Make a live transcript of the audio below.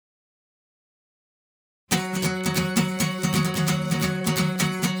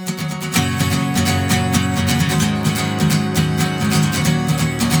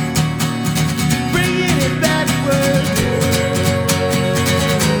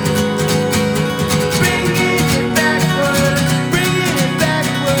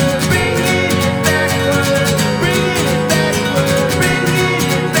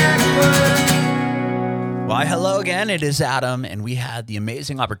it is Adam, and we had the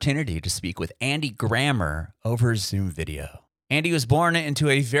amazing opportunity to speak with Andy Grammer over Zoom video. Andy was born into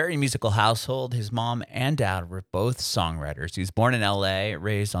a very musical household. His mom and dad were both songwriters. He was born in LA,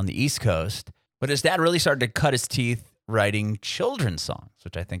 raised on the East Coast, but his dad really started to cut his teeth writing children's songs,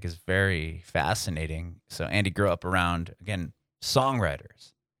 which I think is very fascinating. So Andy grew up around, again,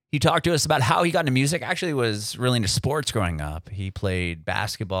 songwriters. He talked to us about how he got into music. Actually was really into sports growing up. He played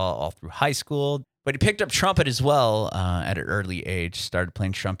basketball all through high school, but he picked up trumpet as well at an early age, started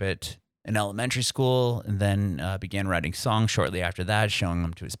playing trumpet in elementary school, and then began writing songs shortly after that, showing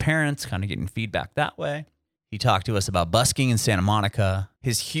them to his parents, kind of getting feedback that way. He talked to us about busking in Santa Monica,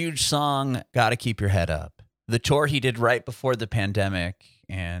 his huge song, Gotta Keep Your Head Up, the tour he did right before the pandemic,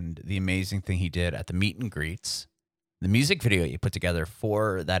 and the amazing thing he did at the meet and greets, the music video he put together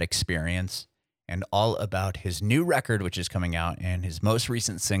for that experience, and all about his new record, which is coming out, and his most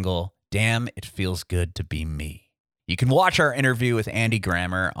recent single, Damn, It Feels Good to Be Me. You can watch our interview with Andy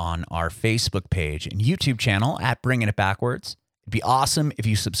Grammer on our Facebook page and YouTube channel at Bringing It Backwards. It'd be awesome if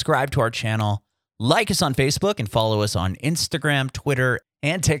you subscribe to our channel, like us on Facebook, and follow us on Instagram, Twitter,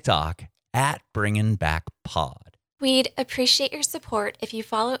 and TikTok at Bringing Back Pod. We'd appreciate your support if you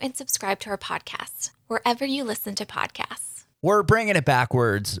follow and subscribe to our podcast, wherever you listen to podcasts. We're Bringing It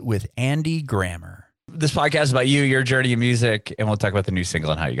Backwards with Andy Grammer. This podcast is about you, your journey in music, and we'll talk about the new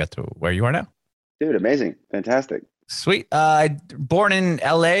single and how you got to where you are now. Dude, amazing. Fantastic. Sweet. Born in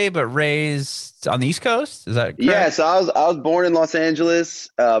LA, but raised on the East Coast. Is that correct? Yeah, so I was born in Los Angeles.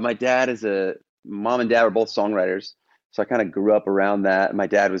 Mom and dad were both songwriters. So I kind of grew up around that. My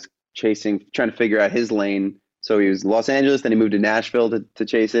dad was trying to figure out his lane. So he was Los Angeles, then he moved to Nashville to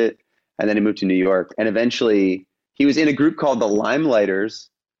chase it. And then he moved to New York. And eventually he was in a group called the Limelighters,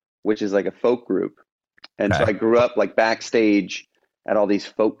 which is like a folk group. And so I grew up like backstage at all these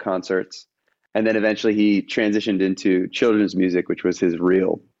folk concerts. And then eventually he transitioned into children's music, which was his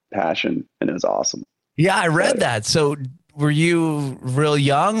real passion. And it was awesome. Yeah, I read that. So were you real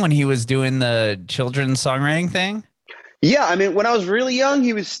young when he was doing the children's songwriting thing? Yeah, I mean, when I was really young,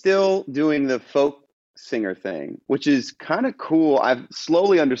 he was still doing the folk singer thing, which is kind of cool. I've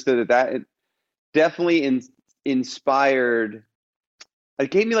slowly understood that it definitely inspired.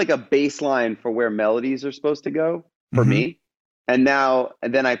 It gave me like a baseline for where melodies are supposed to go for me. And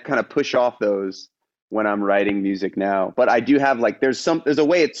then I kind of push off those when I'm writing music now. But I do have like, there's a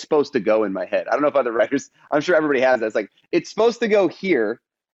way it's supposed to go in my head. I don't know if other writers, I'm sure everybody has that. It's like, it's supposed to go here.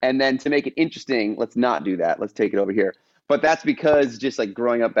 And then to make it interesting, let's not do that. Let's take it over here. But that's because just like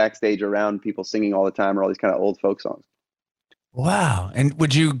growing up backstage around people singing all the time or all these kind of old folk songs. Wow. And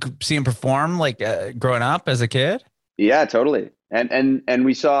would you see him perform like growing up as a kid? Yeah, totally. And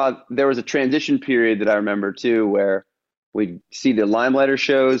we saw, there was a transition period that I remember too, where we'd see the Limelighter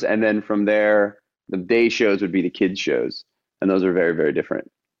shows. And then from there, the day shows would be the kids shows. And those are very, very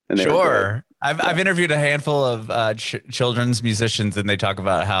different. And sure. I've interviewed a handful of children's musicians, and they talk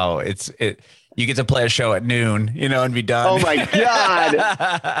about how you get to play a show at noon, and be done. Oh my God.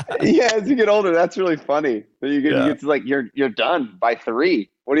 Yeah. As you get older, that's really funny. You get to like, you're done by 3.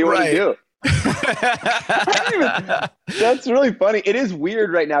 What do you want to do? That's really funny. It is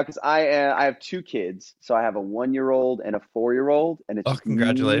weird right now because I have 2 kids. So I have a 1-year-old and a 4-year-old, and it's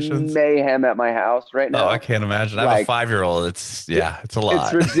congratulations, mayhem at my house right now. Oh, I can't imagine. I have a 5-year-old. It's a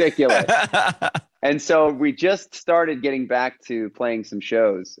lot. It's ridiculous. And so we just started getting back to playing some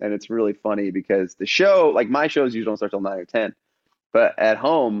shows, and it's really funny because the show, like my shows usually don't start till 9 or 10, but at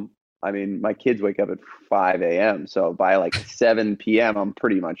home, I mean, my kids wake up at 5 a.m. So by like 7 p.m., I'm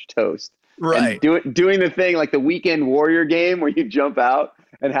pretty much toast. Right. And doing the thing like the weekend warrior game where you jump out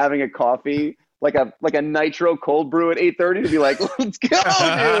and having a coffee, like a nitro cold brew at 8:30 to be like, let's go,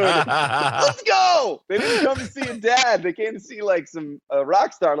 dude. Let's go. They didn't come to see a dad. They came to see like some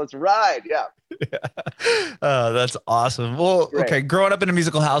rock star. Let's ride. Yeah. Oh, that's awesome. Well, great. Okay. Growing up in a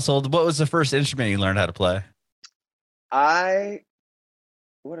musical household, what was the first instrument you learned how to play?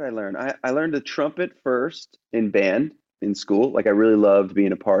 What did I learn? I learned the trumpet first in band in school. Like I really loved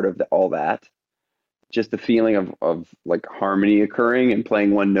being a part of all that. Just the feeling of like harmony occurring and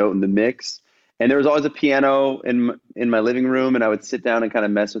playing one note in the mix. And there was always a piano in my living room, and I would sit down and kind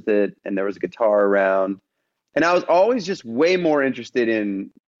of mess with it. And there was a guitar around. And I was always just way more interested in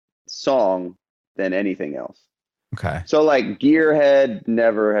song than anything else. Okay. So like gearhead,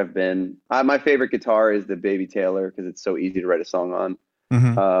 never have been. My favorite guitar is the Baby Taylor because it's so easy to write a song on.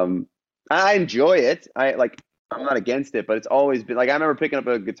 Mm-hmm. I enjoy it. I'm not against it, but it's always been like, I remember picking up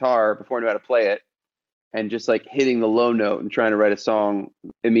a guitar before I knew how to play it and just like hitting the low note and trying to write a song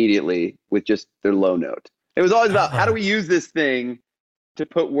immediately with just the low note. It was always about how do we use this thing to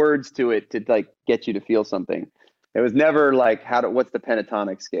put words to it to like get you to feel something. It was never like what's the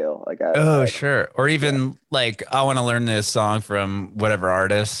pentatonic scale? Like Oh, sure. Or even like, I want to learn this song from whatever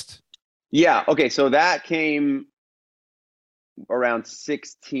artist. yeah. Okay. So that came around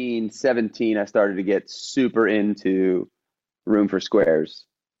 16, 17. I started to get super into Room for Squares.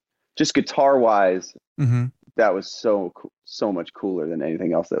 Just guitar wise, that was so much cooler than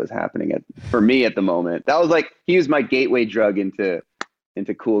anything else that was happening for me at the moment. That was like, he was my gateway drug into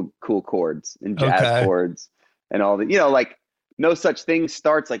cool chords and jazz chords and all the, like No Such Thing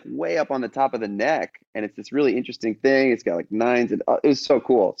starts like way up on the top of the neck, and it's this really interesting thing. It's got like nines, and it was so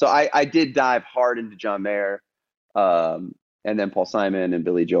cool. So I did dive hard into John Mayer, and then Paul Simon and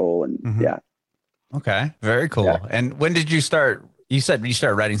Billy Joel, and yeah. Okay, very cool. Yeah. And when did you start? You said you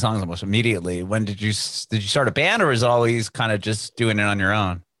started writing songs almost immediately. When did you start a band, or was it always kind of just doing it on your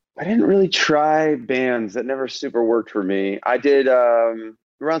own? I didn't really try bands. That never super worked for me. I did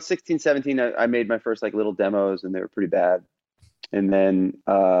around 16, 17, I made my first like little demos, and they were pretty bad. And then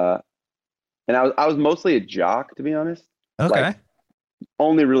and I was mostly a jock, to be honest. Okay. Like,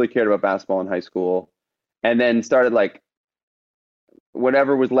 only really cared about basketball in high school, and then started like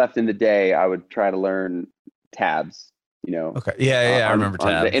whatever was left in the day, I would try to learn tabs. Okay. Yeah. I remember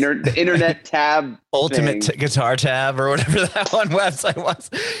tabs. The internet tab. Ultimate Guitar Tab or whatever that one website was.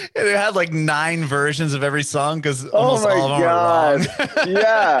 It had like 9 versions of every song because almost all of them are wrong.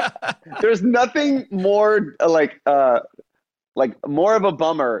 Yeah. There's nothing more like more of a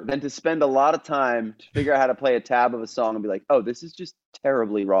bummer than to spend a lot of time to figure out how to play a tab of a song and be like, oh, this is just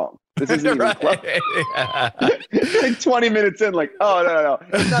terribly wrong. This isn't even close. Yeah. Like 20 minutes in, like, oh, no.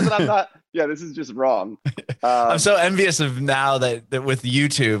 It's not that I'm not. Yeah, this is just wrong. I'm so envious of now that with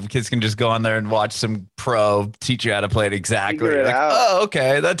YouTube, kids can just go on there and watch some pro teach you how to play it exactly. Like, oh,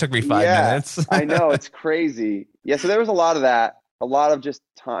 okay, that took me 5 minutes. I know, it's crazy. Yeah, so there was a lot of that, a lot of just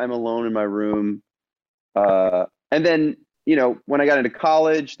time alone in my room. And then, when I got into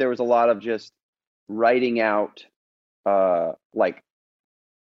college, there was a lot of just writing out like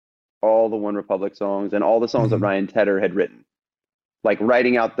all the One Republic songs and all the songs that Ryan Tedder had written. Like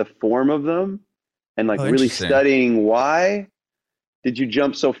writing out the form of them and like really studying why did you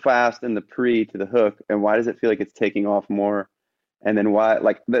jump so fast in the pre to the hook, and why does it feel like it's taking off more, and then why,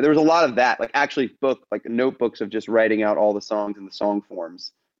 like there was a lot of that, like actually notebooks of just writing out all the songs and the song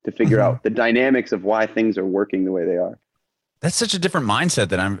forms to figure out the dynamics of why things are working the way they are. That's such a different mindset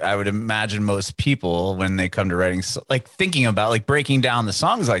than I would imagine most people when they come to writing, like thinking about like breaking down the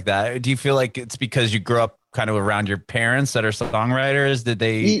songs like that. Do you feel like it's because you grew up kind of around your parents that are songwriters? Did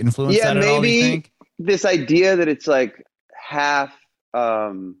they influence that at all, you think? This idea that it's like half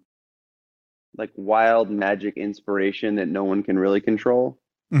like wild magic inspiration that no one can really control.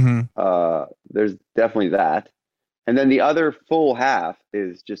 There's definitely that. And then the other full half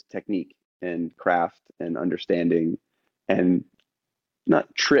is just technique and craft and understanding, and not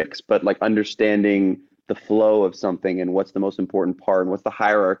tricks, but like understanding the flow of something and what's the most important part and what's the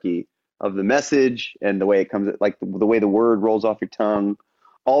hierarchy of the message and the way it comes, like the way the word rolls off your tongue.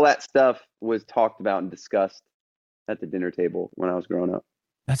 All that stuff was talked about and discussed at the dinner table when I was growing up.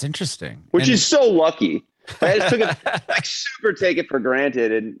 That's interesting. Which is so lucky. I just took it, like super take it for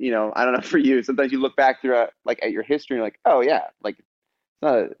granted. And, I don't know for you, sometimes you look back through at your history and you're like, oh yeah, like it's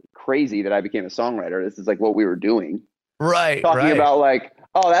not crazy that I became a songwriter. This is like what we were doing. Right. Talking about like,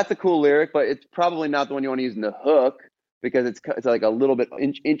 oh, that's a cool lyric, but it's probably not the one you want to use in the hook, because it's like a little bit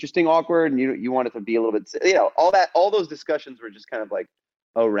interesting, awkward, and you want it to be a little bit, all those discussions were just kind of like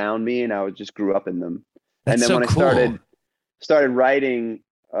around me, and I just grew up in them. That's and then so when cool. I started writing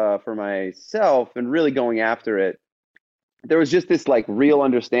for myself and really going after it, there was just this like real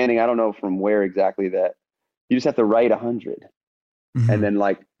understanding. I don't know from where exactly, that you just have to write 100, and then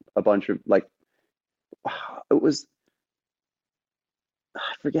like a bunch of like, it was,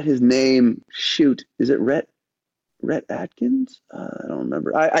 I forget his name. Shoot, is it Rhett Atkins? I don't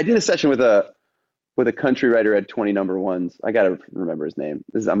remember. I did a session with a country writer at 20 number ones. I gotta remember his name.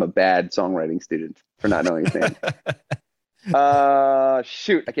 I'm a bad songwriting student for not knowing his name.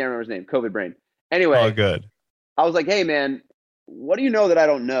 Shoot, I can't remember his name. COVID brain. Anyway, oh, good. I was like, hey man, what do you know that I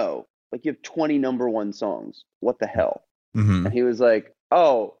don't know? Like, you have 20 number one songs. What the hell? And he was like,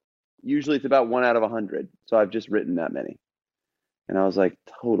 oh, usually it's about 1 out of 100. So I've just written that many. And I was like,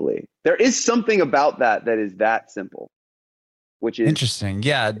 totally. There is something about that is that simple, which is interesting.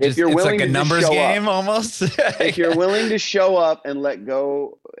 Yeah. If you're willing, it's like a numbers game almost. If you're willing to show up and let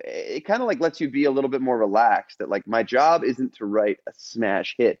go, it kind of like lets you be a little bit more relaxed, that like, my job isn't to write a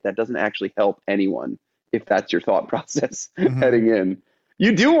smash hit. That doesn't actually help anyone if that's your thought process heading in.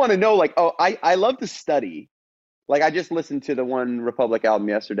 You do want to know, like, oh, I love to study. Like, I just listened to the One Republic album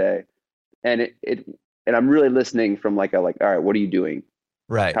yesterday, and it and I'm really listening from like all right, what are you doing?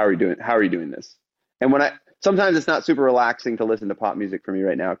 Right. How are you doing this? And sometimes it's not super relaxing to listen to pop music for me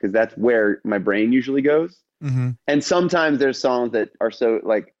right now, because that's where my brain usually goes. Mm-hmm. And sometimes there's songs that are so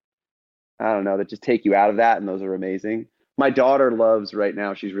like, I don't know, that just take you out of that, and those are amazing. My daughter loves right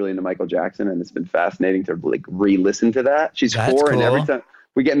now, she's really into Michael Jackson, and it's been fascinating to like re-listen to that. She's That's 4, cool. and every time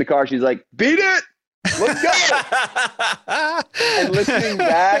we get in the car, she's like, beat it, let's go. And listening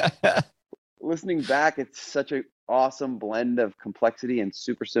back, it's such an awesome blend of complexity and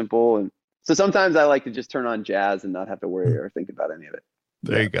super simple. And so sometimes I like to just turn on jazz and not have to worry or think about any of it.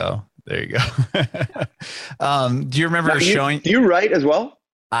 There you go. Do you remember Do you write as well?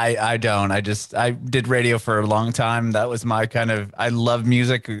 I don't. I did radio for a long time. That was my I love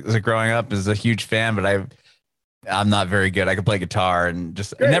music growing up, as a huge fan, but I'm not very good. I could play guitar, and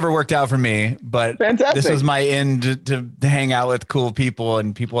it never worked out for me, but Fantastic. This was my end to hang out with cool people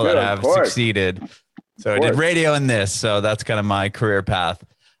and people that have succeeded. So I did radio and this. So that's kind of my career path.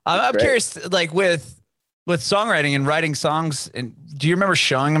 I'm curious, like with songwriting and writing songs, and do you remember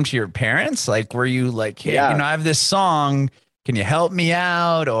showing them to your parents? Like, were you like, hey, I have this song, can you help me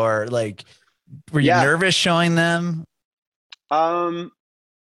out? Or like, were you nervous showing them?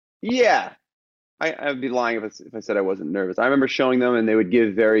 Yeah. I'd be lying if I said I wasn't nervous. I remember showing them, and they would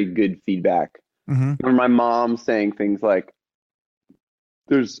give very good feedback. Mm-hmm. I remember my mom saying things like,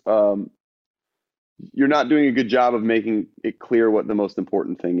 there's, you're not doing a good job of making it clear what the most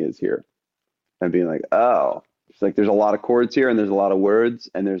important thing is here. And being like, oh, it's like, there's a lot of chords here, and there's a lot of words,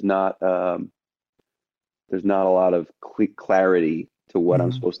 and there's not a lot of clarity to what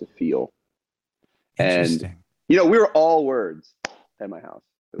I'm supposed to feel. And, we were all words at my house.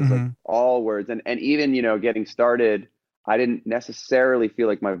 It was like all words. And even, getting started, I didn't necessarily feel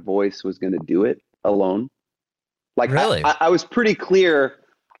like my voice was going to do it alone. Like, really? I was pretty clear.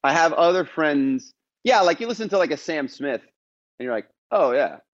 I have other friends. Yeah. Like, you listen to like a Sam Smith, and you're like, oh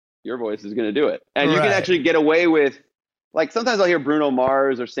yeah, your voice is going to do it. And you can actually get away with, like, sometimes I'll hear Bruno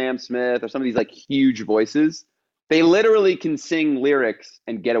Mars or Sam Smith or some of these like huge voices. They literally can sing lyrics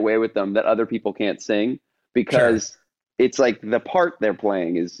and get away with them that other people can't sing, because it's like the part they're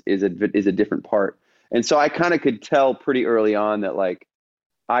playing is a different part. And so I kind of could tell pretty early on that, like,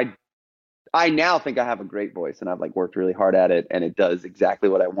 I now think I have a great voice, and I've like worked really hard at it, and it does exactly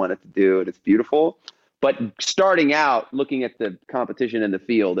what I want it to do, and it's beautiful. But starting out, looking at the competition in the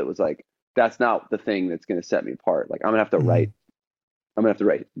field, it was like, that's not the thing that's going to set me apart. Like, I'm gonna have to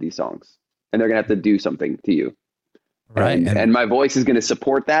write these songs, and they're gonna have to do something to you. Right. And my voice is going to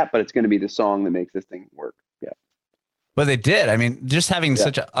support that, but it's going to be the song that makes this thing work. Yeah. But they did. I mean, just having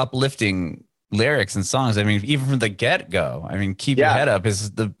such uplifting lyrics and songs. I mean, even from the get-go, I mean, Keep Your Head Up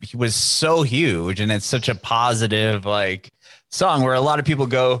was so huge, and it's such a positive like song, where a lot of people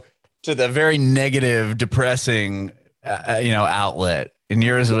go to the very negative, depressing, outlet, and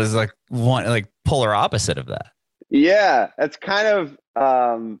yours was like polar opposite of that. Yeah, that's kind of.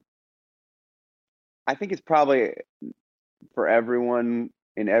 I think it's probably for everyone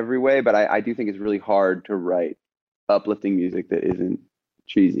in every way, but I do think it's really hard to write uplifting music that isn't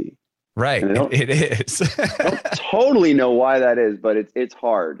cheesy. Right. It is. I don't totally know why that is, but it's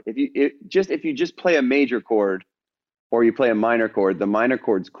hard. If you just play a major chord, or you play a minor chord, the minor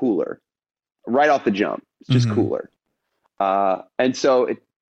chord's cooler right off the jump. It's just cooler. And so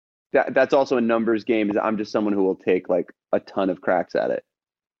that's also a numbers game. Is I'm just someone who will take like a ton of cracks at it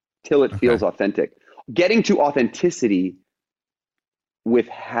till it feels authentic. Getting to authenticity with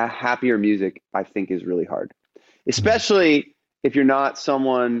happier music, I think, is really hard, especially if you're not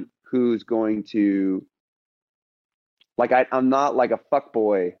someone who's going to, like, I'm not like a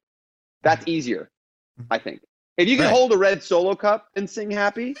fuckboy. That's easier, I think. If you can hold a red Solo cup and sing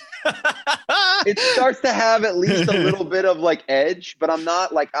happy, it starts to have at least a little bit of like edge. But I'm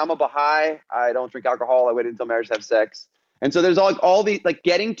not like, I'm a Baha'i. I don't drink alcohol. I wait until marriage to have sex. And so there's all these, like,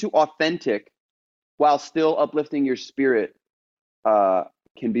 getting to authentic while still uplifting your spirit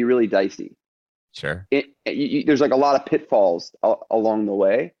can be really dicey. Sure. There's like a lot of pitfalls along the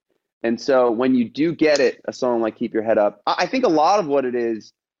way. And so when you do get it, a song like Keep Your Head Up, I think a lot of what it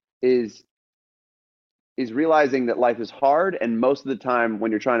is realizing that life is hard. And most of the time when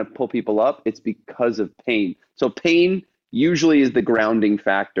you're trying to pull people up, it's because of pain. So pain usually is the grounding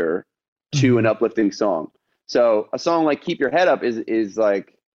factor to an uplifting song. So a song like Keep Your Head Up is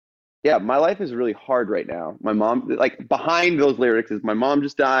like, yeah, my life is really hard right now. My mom, like, behind those lyrics is my mom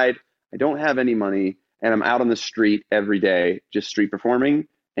just died. I don't have any money, and I'm out on the street every day, just street performing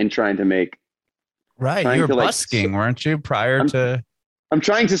and trying to make. Right. You were busking, weren't you, prior to? I'm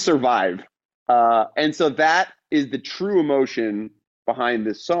trying to survive. And so that is the true emotion behind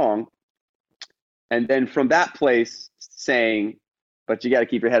this song. And then from that place saying, but you got to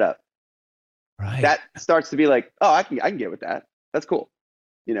keep your head up. Right. That starts to be like, oh, I can get with that. That's cool.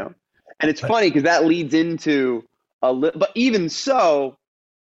 You know? And it's funny because that leads into but even so,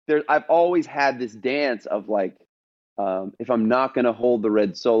 I've always had this dance of like, if I'm not going to hold the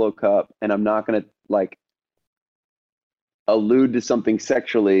red Solo cup and I'm not going to like allude to something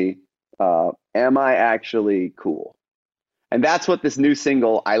sexually, am I actually cool? And that's what this new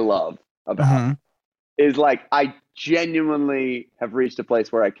single I love about is like, I genuinely have reached a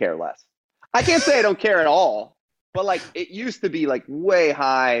place where I care less. I can't say I don't care at all, but like it used to be like way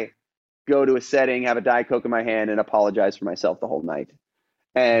high, go to a setting, have a Diet Coke in my hand and apologize for myself the whole night.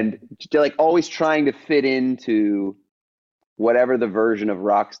 And like always trying to fit into whatever the version of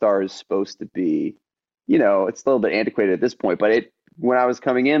rock star is supposed to be. You know, it's a little bit antiquated at this point, but when I was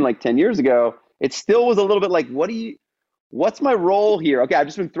coming in like 10 years ago, it still was a little bit like, what's my role here? Okay, I've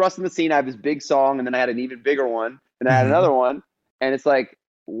just been thrust in the scene. I have this big song, and then I had an even bigger one, and I had another one, and it's like,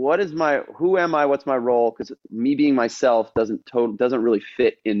 who am I? What's my role? Because me being myself doesn't really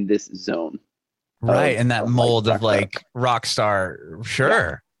fit in this zone. Right, in that mold of like rock star.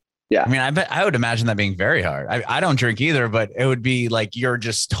 Sure. Yeah. I mean, I would imagine that being very hard. I don't drink either, but it would be like you're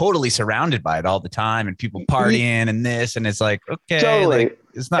just totally surrounded by it all the time and people partying and this. And it's like, okay, totally. Like,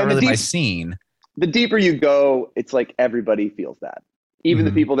 it's not really my scene. The deeper you go, it's like everybody feels that. Even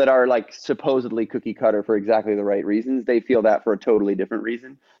the people that are like supposedly cookie cutter for exactly the right reasons, they feel that for a totally different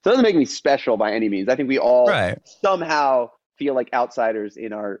reason. So it doesn't make me special by any means. I think we all somehow feel like outsiders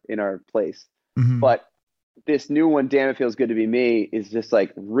in our place. But this new one, Damn It Feels Good to Be Me, is just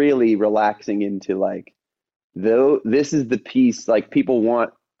like really relaxing into like, this is the piece like the people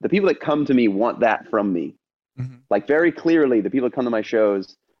that come to me want that from me. Like very clearly, the people that come to my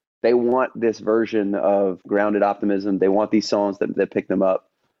shows, they want this version of grounded optimism. They want these songs that pick them up.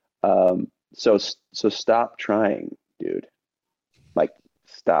 So stop trying, dude. Like,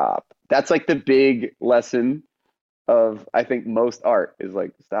 stop. That's like the big lesson of, I think, most art is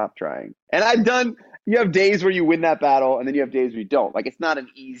like, stop trying. And you have days where you win that battle, and then you have days where you don't. Like, it's not an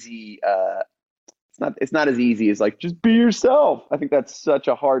easy, it's not as easy as like, just be yourself. I think that's such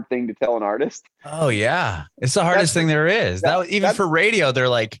a hard thing to tell an artist. Oh yeah. It's the hardest thing there is. Even for radio, they're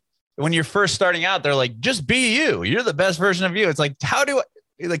like, when you're first starting out, they're like, just be you. You're the best version of you. It's like, how do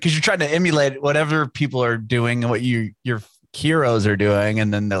I, like, cause you're trying to emulate whatever people are doing and what your heroes are doing.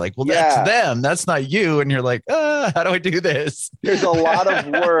 And then they're like, well, that's them. That's not you. And you're like, how do I do this? There's a lot of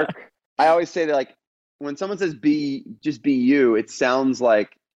work. I always say that like, when someone says just be you, it sounds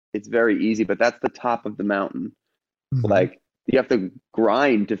like it's very easy, but that's the top of the mountain. Like you have to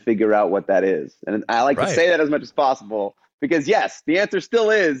grind to figure out what that is. And I like to say that as much as possible because yes, the answer still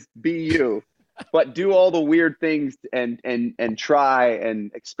is be you, but do all the weird things and try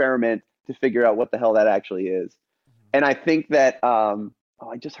and experiment to figure out what the hell that actually is. And I think that,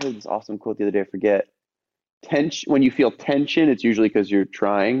 I just heard this awesome quote the other day, I forget. When you feel tension, it's usually because you're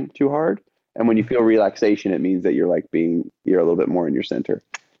trying too hard. And when you feel relaxation, it means that you're a little bit more in your center,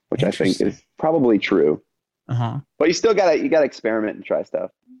 which I think is probably true. But you still gotta experiment and try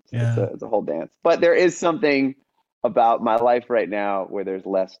stuff. It's a whole dance. But there is something about my life right now where there's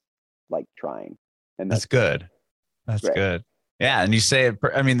less like trying. And that's good. That's good. Yeah. And you say it,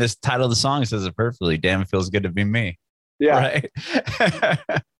 I mean, this title of the song says it perfectly. Damn, it feels good to be me. Yeah.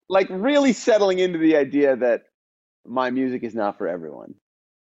 Right. Like really settling into the idea that my music is not for everyone.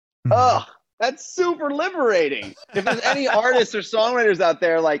 Oh, that's super liberating. If there's any artists or songwriters out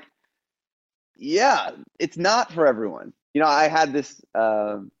there, like, yeah, it's not for everyone. You know, I had this,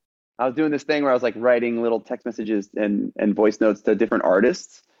 I was doing this thing where I was like writing little text messages and voice notes to different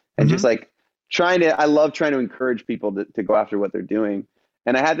artists and just like I love trying to encourage people to go after what they're doing.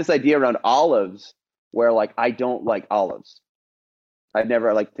 And I had this idea around olives where like, I don't like olives. I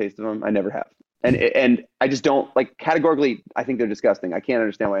never liked the taste of them. I never have. And I just don't like categorically, I think they're disgusting. I can't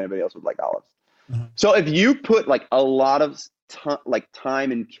understand why anybody else would like olives. So if you put like a lot of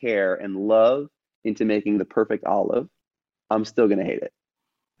time and care and love into making the perfect olive, I'm still going to hate it.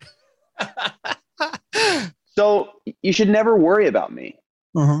 So you should never worry about me.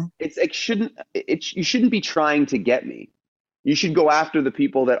 You shouldn't be trying to get me. You should go after the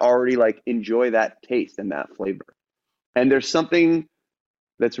people that already like enjoy that taste and that flavor. And there's something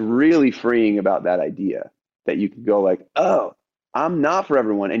that's really freeing about that idea that you can go like, oh, I'm not for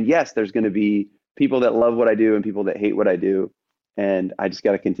everyone. And yes, there's going to be people that love what I do and people that hate what I do. And I just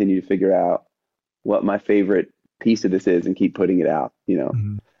got to continue to figure out what my favorite piece of this is and keep putting it out, you know?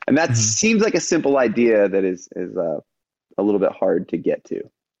 And that seems like a simple idea that is a little bit hard to get to.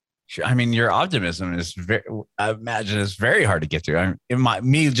 Sure. I mean, your optimism is very, I imagine it's very hard to get through.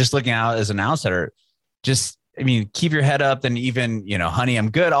 Me just looking out as an outsider, just, I mean, keep your head up and even, honey,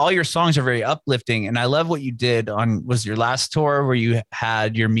 I'm good. All your songs are very uplifting. And I love what you did was your last tour where you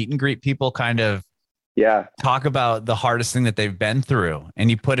had your meet and greet people kind of talk about the hardest thing that they've been through. And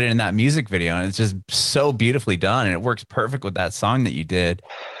you put it in that music video and it's just so beautifully done. And it works perfect with that song that you did.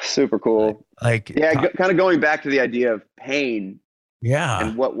 Super cool. Kind of going back to the idea of pain. Yeah.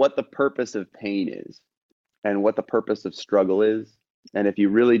 And what the purpose of pain is and what the purpose of struggle is. And if you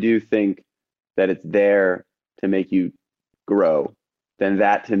really do think that it's there to make you grow, then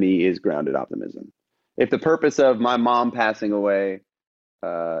that to me is grounded optimism. If the purpose of my mom passing away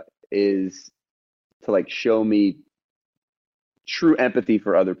is to like show me true empathy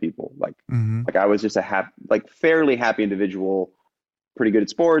for other people, like I was just fairly happy individual, pretty good at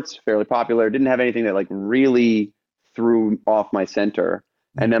sports, fairly popular, didn't have anything that like really threw off my center.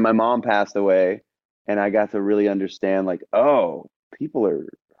 And then my mom passed away and I got to really understand like, oh, people are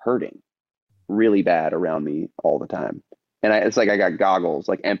hurting really bad around me all the time. And it's like I got goggles,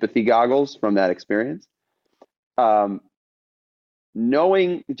 like empathy goggles from that experience.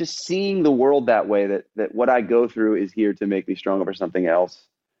 Knowing, just seeing the world that way, that what I go through is here to make me stronger for something else.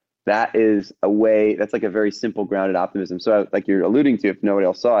 That is a way, that's like a very simple grounded optimism. So like you're alluding to, if nobody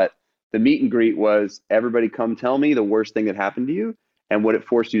else saw it, the meet and greet was everybody come tell me the worst thing that happened to you and what it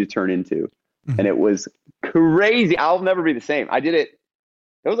forced you to turn into. And it was crazy. I'll never be the same. I did it.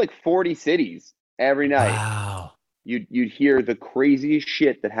 It was like 40 cities every night. Wow. You'd hear the craziest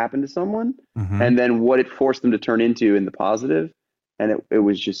shit that happened to someone and then what it forced them to turn into in the positive. And it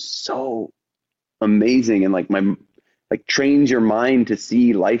was just so amazing. And like trains your mind to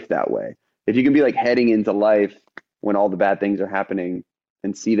see life that way. If you can be like heading into life when all the bad things are happening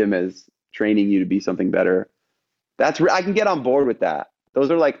and see them as training you to be something better, I can get on board with that.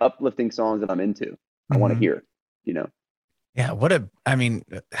 Those are like uplifting songs that I'm into. I want to hear, Yeah.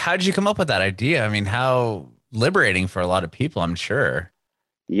 How did you come up with that idea? I mean, how liberating for a lot of people, I'm sure.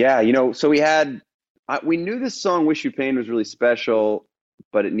 Yeah. So we knew this song "Wish You Pain" was really special,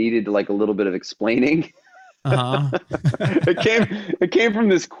 but it needed like a little bit of explaining. It came from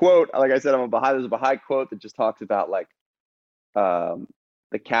this quote. Like I said, there's a Baha'i quote that just talks about like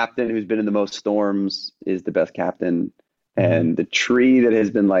the captain who's been in the most storms is the best captain, and the tree that has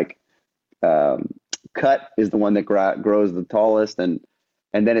been like cut is the one that grows the tallest. And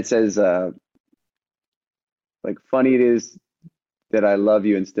then it says like, funny it is that I love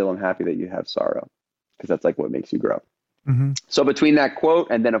you and still I'm happy that you have sorrow, because that's like what makes you grow. So between that quote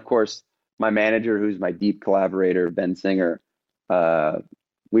and then of course my manager, who's my deep collaborator, Ben Singer,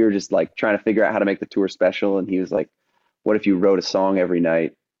 we were just like trying to figure out how to make the tour special. And he was like, what if you wrote a song every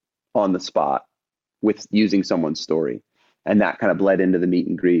night on the spot with using someone's story? And that kind of bled into the meet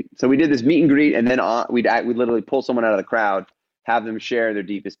and greet. So we did this meet and greet, and then we'd literally pull someone out of the crowd, have them share their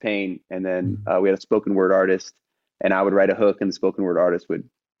deepest pain. And then we had a spoken word artist, and I would write a hook, and the spoken word artist would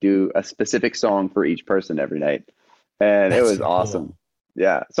do a specific song for each person every night. And it was so awesome. Cool.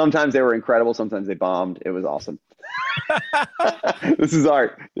 Yeah. Sometimes they were incredible. Sometimes they bombed. It was awesome. This is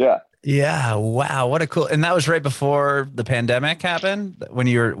art. Yeah. Yeah. Wow. What a cool. And that was right before the pandemic happened when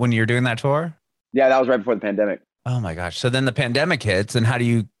you were doing that tour? Yeah, that was right before the pandemic. Oh my gosh. So then the pandemic hits, and how do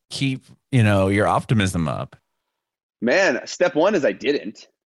you keep, your optimism up? Man, step one is I didn't.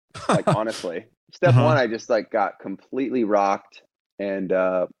 Like, honestly. Step one, I just like got completely rocked and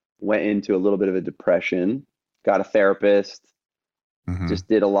went into a little bit of a depression, got a therapist, just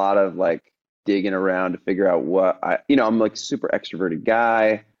did a lot of like digging around to figure out what I'm like super extroverted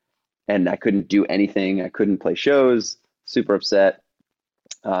guy, and I couldn't do anything. I couldn't play shows, super upset.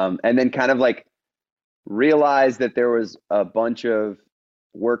 And then kind of like realized that there was a bunch of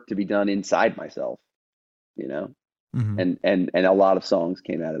work to be done inside myself, and a lot of songs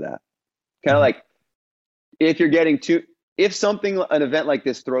came out of that. Kind of like if an event like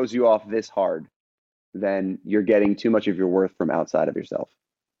this throws you off this hard, then you're getting too much of your worth from outside of yourself.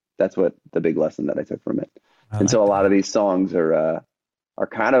 That's what the big lesson that I took from it. So a lot of these songs are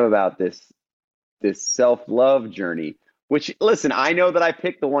kind of about this self-love journey, which, listen, I know that I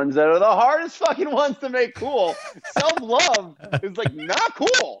picked the ones that are the hardest fucking ones to make cool. Self-love is like not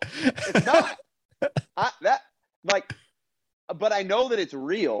cool. It's not. But I know that it's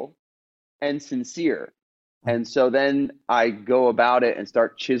real and sincere. And so then I go about it and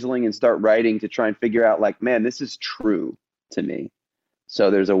start chiseling and start writing to try and figure out like, man, this is true to me.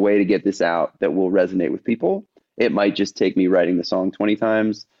 So there's a way to get this out that will resonate with people. It might just take me writing the song 20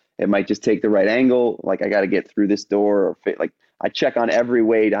 times. It might just take the right angle. Like I got to get through this door, or like I check on every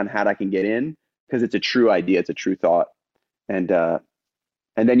way on how I can get in, because it's a true idea. It's a true thought. And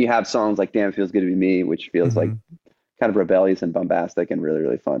And then you have songs like Damn It Feels Good to Be Me, which feels like Mm-hmm. kind of rebellious and bombastic and really,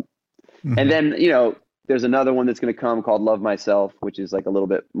 really fun. And Mm-hmm. then, there's another one that's going to come called Love Myself, which is like a little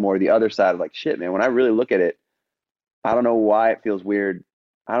bit more the other side of like, shit, man, when I really look at it, I don't know why it feels weird.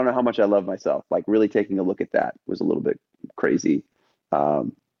 I don't know how much I love myself. Like really taking a look at that was a little bit crazy.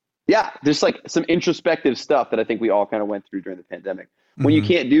 Yeah, there's like some introspective stuff that I think we all kind of went through during the pandemic. When you Mm-hmm.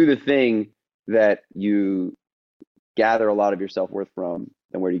 can't do the thing that you gather a lot of your self-worth from,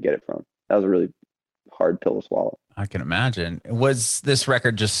 then where do you get it from? That was a really hard pill to swallow. I can imagine. Was this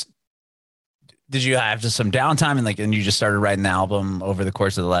record just, did you have just some downtime and you just started writing the album over the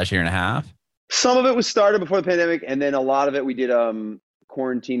course of the last year and a half? Some of it was started before the pandemic, and then a lot of it we did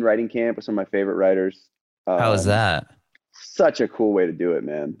quarantine writing camp with some of my favorite writers. How was that? Such a cool way to do it,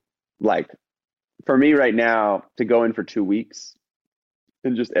 man. Like for me right now, to go in for 2 weeks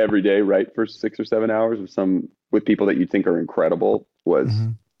and just every day write for 6 or 7 hours with people that you think are incredible was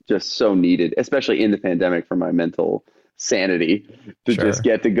Mhm. just so needed, especially in the pandemic for my mental sanity to Sure. just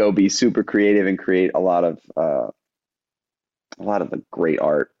get to go be super creative and create a lot of the great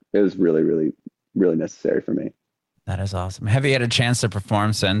art. It was really, really, really necessary for me. That is awesome. Have you had a chance to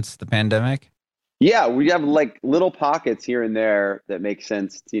perform since the pandemic? Yeah, we have like little pockets here and there that make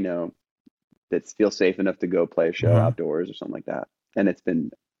sense, that feel safe enough to go play a show Mhm. outdoors or something like that. And it's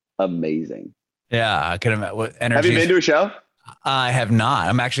been amazing. Yeah, I could imagine. What Have energy? you been to a show? I have not.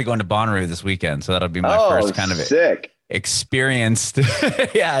 I'm actually going to Bonnaroo this weekend, so that'll be my Oh, first kind of sick. experienced.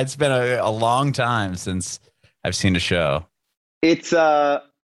 Yeah, it's been a long time since I've seen a show. It's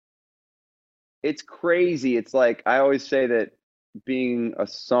crazy. It's like I always say that being a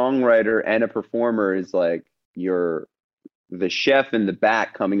songwriter and a performer is like you're the chef in the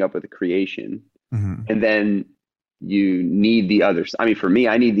back coming up with a creation, Mhm. and then you need the other. I mean, for me,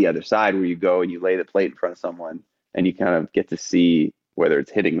 I need the other side where you go and you lay the plate in front of someone and you kind of get to see whether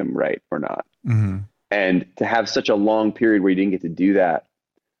it's hitting them right or not. Mhm. And to have such a long period where you didn't get to do that,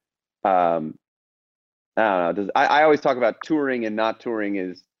 I don't know. I always talk about touring and not touring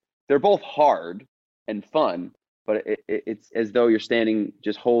is they're both hard and fun, but it's as though you're just standing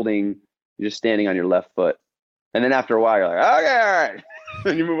on your left foot. And then after a while, you're like, okay, all right.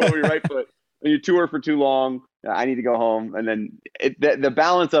 Then you move over your right foot and you tour for too long. I need to go home. And then the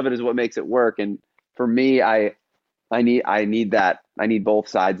balance of it is what makes it work. And for me, I need that. I need both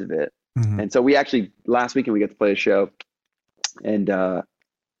sides of it. Mhm. And so we actually, last weekend, we got to play a show and,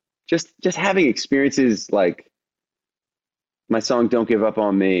 just having experiences like my song Don't Give Up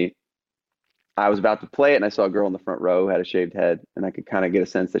on Me. I was about to play it and I saw a girl in the front row who had a shaved head and I could kind of get a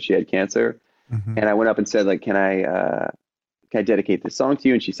sense that she had cancer. Mhm. And I went up and said, like, can I dedicate this song to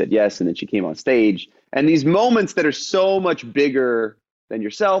you? And she said yes. And then she came on stage. And these moments that are so much bigger than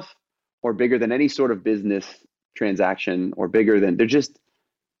yourself or bigger than any sort of business transaction or bigger than, they're just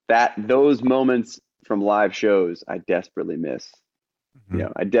those moments from live shows I desperately miss.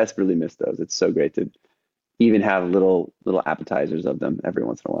 Mhm. I desperately miss those. It's so great to even have little appetizers of them every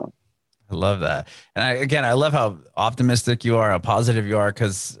once in a while. I love that. And I love how optimistic you are, how positive you are,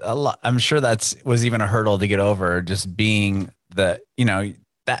 because I'm sure was even a hurdle to get over, just being that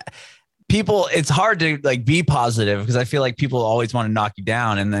people, it's hard to like be positive because I feel like people always want to knock you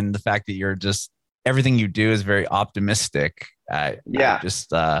down. And then the fact that you're just, everything you do is very optimistic. I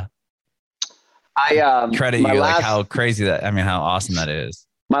just credit you like how crazy how awesome that is.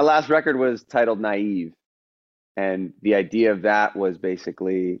 My last record was titled Naive. And the idea of that was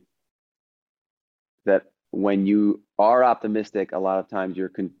basically that when you are optimistic, a lot of times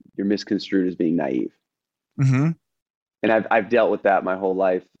you're misconstrued as being naive. Mm-hmm. And I've dealt with that my whole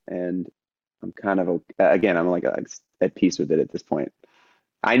life, and I'm kind of I'm like at peace with it at this point.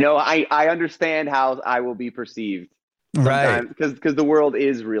 I know I understand how I will be perceived sometimes because the world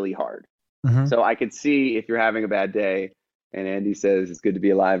is really hard. Mm-hmm. So I could see if you're having a bad day, and Andy says it's good to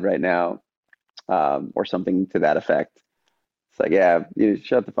be alive right now, or something to that effect. It's like, yeah,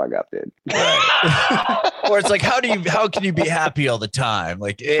 shut the fuck up, dude. Right. Or it's like, how can you be happy all the time?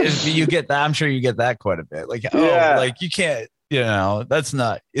 Like you get that. I'm sure you get that quite a bit. Like, like you can't, that's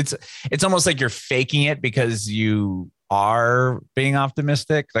not, it's almost like you're faking it because you are being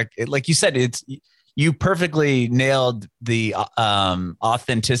optimistic. Like you said, you perfectly nailed the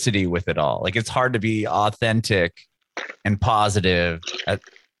authenticity with it all. Like it's hard to be authentic and positive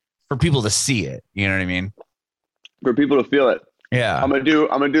for people to see it. You know what I mean? For people to feel it. Yeah. I'm gonna do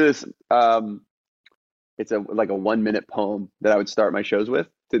this. It's like a 1-minute poem that I would start my shows with.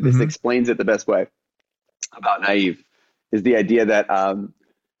 This explains it the best way. About Naive is the idea that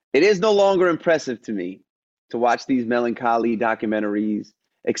it is no longer impressive to me to watch these melancholy documentaries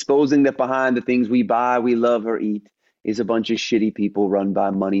exposing that behind the things we buy, we love or eat is a bunch of shitty people run by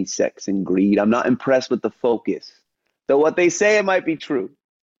money, sex, and greed. I'm not impressed with the focus. Though what they say, it might be true.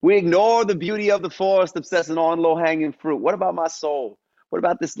 We ignore the beauty of the forest, obsessing on low-hanging fruit. What about my soul? What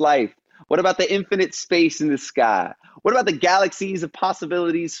about this life? What about the infinite space in the sky? What about the galaxies of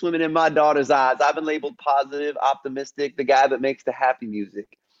possibilities swimming in my daughter's eyes? I've been labeled positive, optimistic, the guy that makes the happy music.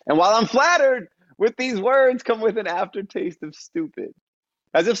 And while I'm flattered with these words, come with an aftertaste of stupid.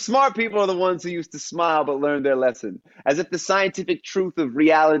 As if smart people are the ones who used to smile but learned their lesson. As if the scientific truth of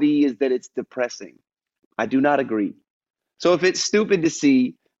reality is that it's depressing. I do not agree. So if it's stupid to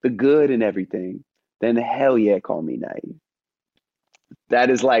see the good in everything, then hell yeah, call me naive.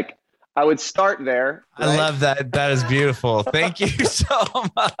 That is like, I would start there. Right? I love that. That is beautiful. Thank you so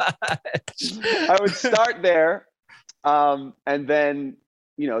much. I would start there. And then,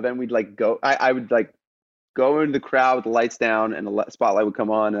 then we'd like go, I would like go into the crowd with the lights down and the spotlight would come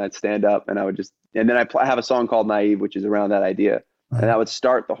on and I'd stand up and I would and then I have a song called Naive, which is around that idea. And that would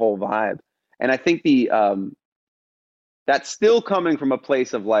start the whole vibe. And I think that's still coming from a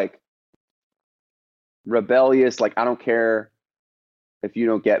place of like rebellious, like, I don't care if you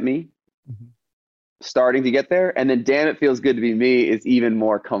don't get me, starting to get there. And then Damn It Feels Good to Be Me is even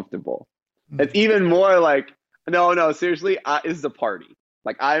more comfortable. It's even more like, no, seriously, this is a party.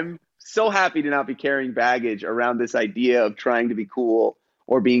 Like, I'm so happy to not be carrying baggage around this idea of trying to be cool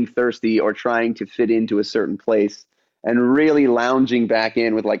or being thirsty or trying to fit into a certain place, and really lounging back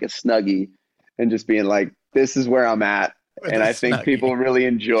in with like a Snuggie and just being like, this is where I'm at. And I think people really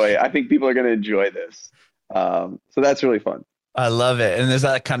enjoy it. I think people are going to enjoy this. So that's really fun. I love it. And is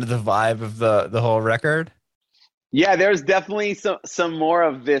that kind of the vibe of the whole record? Yeah, there's definitely some more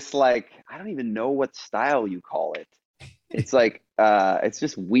of this, like, I don't even know what style you call it. It's like, it's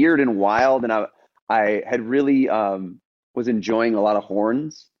just weird and wild. And I had really was enjoying a lot of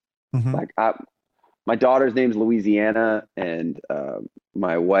horns. Mm-hmm. Like, my daughter's name's Louisiana, and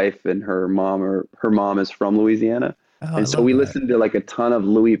my wife and her mom is from Louisiana. Oh, and so we listened to like a ton of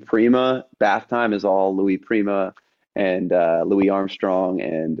Louis Prima. Bath Time is all Louis Prima and Louis Armstrong.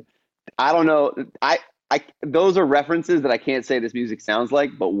 And I don't know, those are references that I can't say this music sounds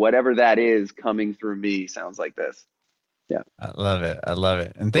like, but whatever that is coming through me sounds like this. Yeah. I love it.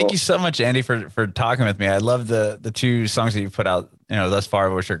 And thank you so much, Andy, for talking with me. I love the two songs that you put out, thus far,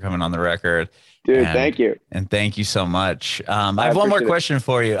 which are coming on the record. Dude, thank you. And thank you so much. I have one more question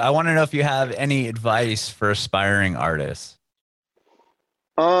for you. I want to know if you have any advice for aspiring artists.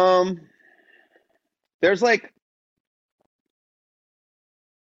 There's like,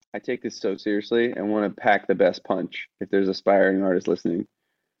 I take this so seriously and want to pack the best punch if there's aspiring artists listening.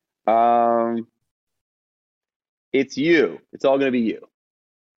 It's you. It's all going to be you.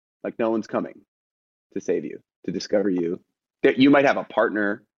 Like, no one's coming to save you, to discover you. That you might have a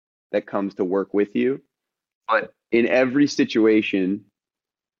partner that comes to work with you, but in every situation,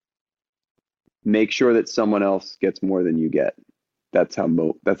 make sure that someone else gets more than you get. That's how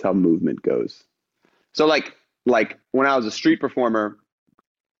movement goes. So like when I was a street performer,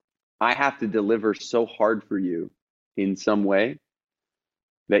 I have to deliver so hard for you in some way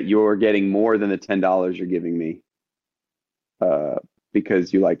that you're getting more than the $10 you're giving me,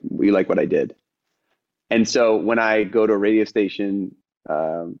 because you like what I did. And so when I go to a radio station,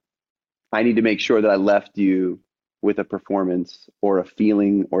 I need to make sure that I left you with a performance or a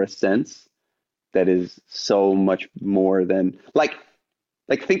feeling or a sense that is so much more than like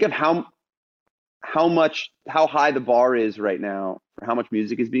think of how high the bar is right now for how much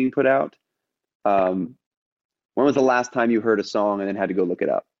music is being put out. When was the last time you heard a song and then had to go look it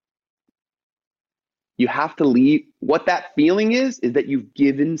up? You have to leave. What that feeling is that you've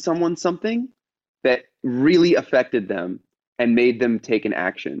given someone something that really affected them and made them take an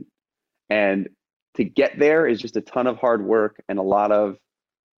action. And to get there is just a ton of hard work and a lot of,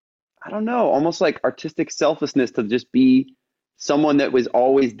 I don't know, almost like artistic selflessness to just be someone that was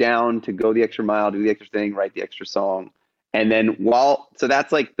always down to go the extra mile, do the extra thing, write the extra song. And then so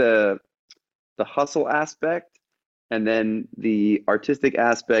that's like the hustle aspect. And then the artistic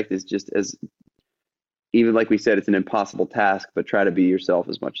aspect is just as, even like we said, it's an impossible task, but try to be yourself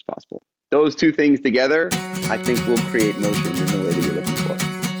as much as possible. Those two things together, I think will create motion in the way that you're